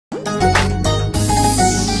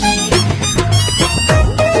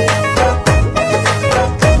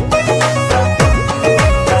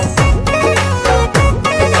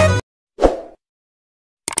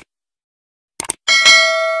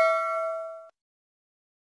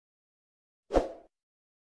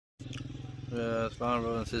Assalamu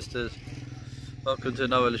brothers and sisters. Welcome to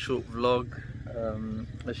another short vlog.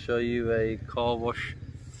 Let's show you a car wash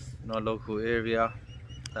in our local area.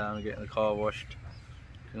 Getting the car washed.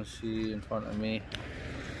 You can see in front of me,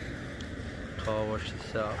 car wash is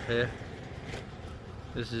set up here.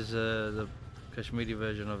 This is the Kashmiri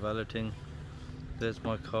version of valeting. There's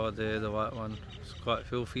my car there, the white one. It's quite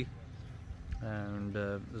filthy. And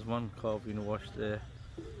there's one car being washed there.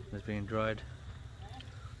 It's being dried.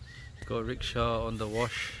 Got a rickshaw on the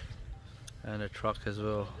wash and a truck as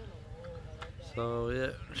well. So yeah,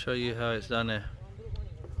 I'll show you how it's done here.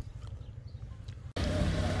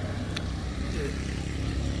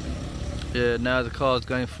 Yeah, now the car is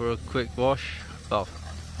going for a quick wash. Well,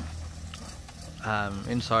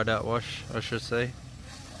 inside out wash, I should say.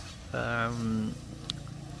 It's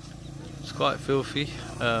quite filthy.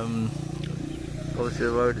 Obviously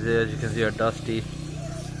the roads here, as you can see, are dusty,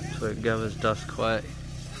 so it gathers dust quite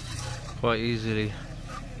easily.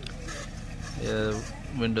 Yeah, the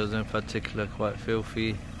windows in particular quite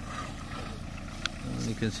filthy. And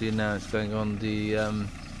you can see now it's going on the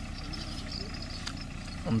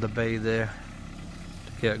bay there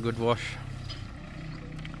to get a good wash.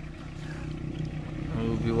 And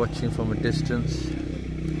we'll be watching from a distance.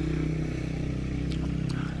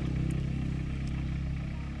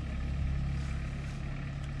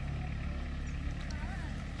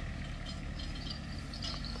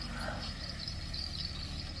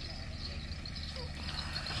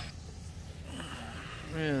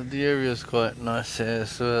 Yeah, the area is quite nice here.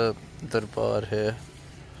 So Darbar here,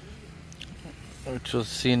 which was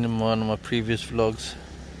seen in one of my previous vlogs.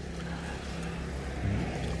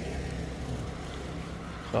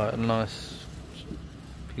 Quite a nice,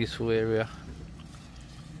 peaceful area.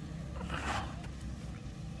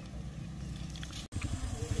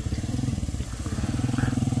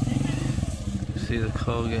 You see the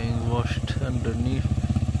car getting washed underneath.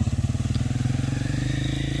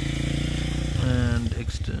 And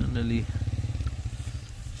externally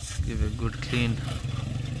give it a good clean.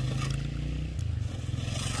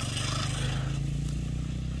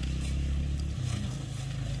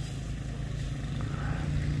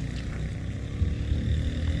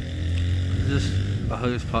 This is a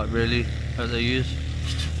hose pipe really that they use.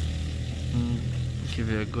 Give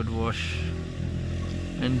it a good wash.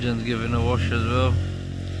 Engine's giving a wash as well.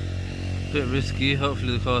 Bit risky,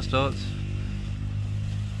 hopefully the car starts.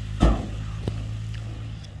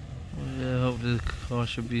 Yeah, hopefully the car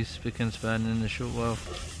should be spick and span in a short while.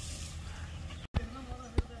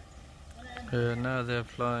 Now they're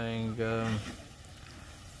applying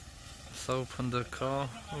soap on the car,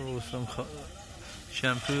 or some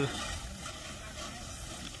shampoo. You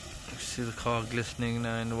see the car glistening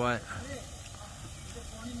now in white.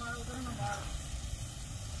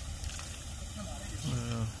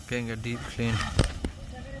 Getting a deep clean.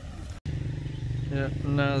 Yeah,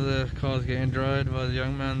 now the car's getting dried by the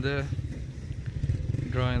young man there,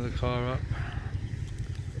 drying the car up.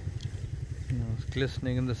 It's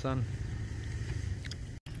glistening in the sun.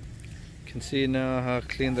 You can see now how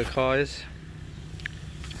clean the car is.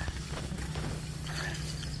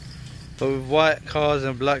 But with white cars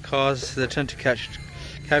and black cars, they tend to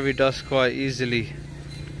carry dust quite easily.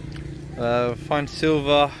 Find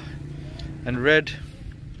silver and red,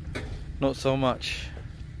 not so much.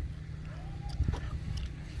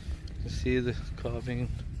 You see the car being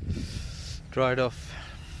dried off.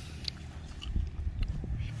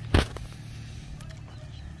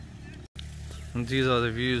 And these are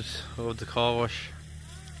the views of the car wash.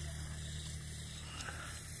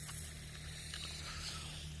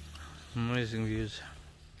 Amazing views.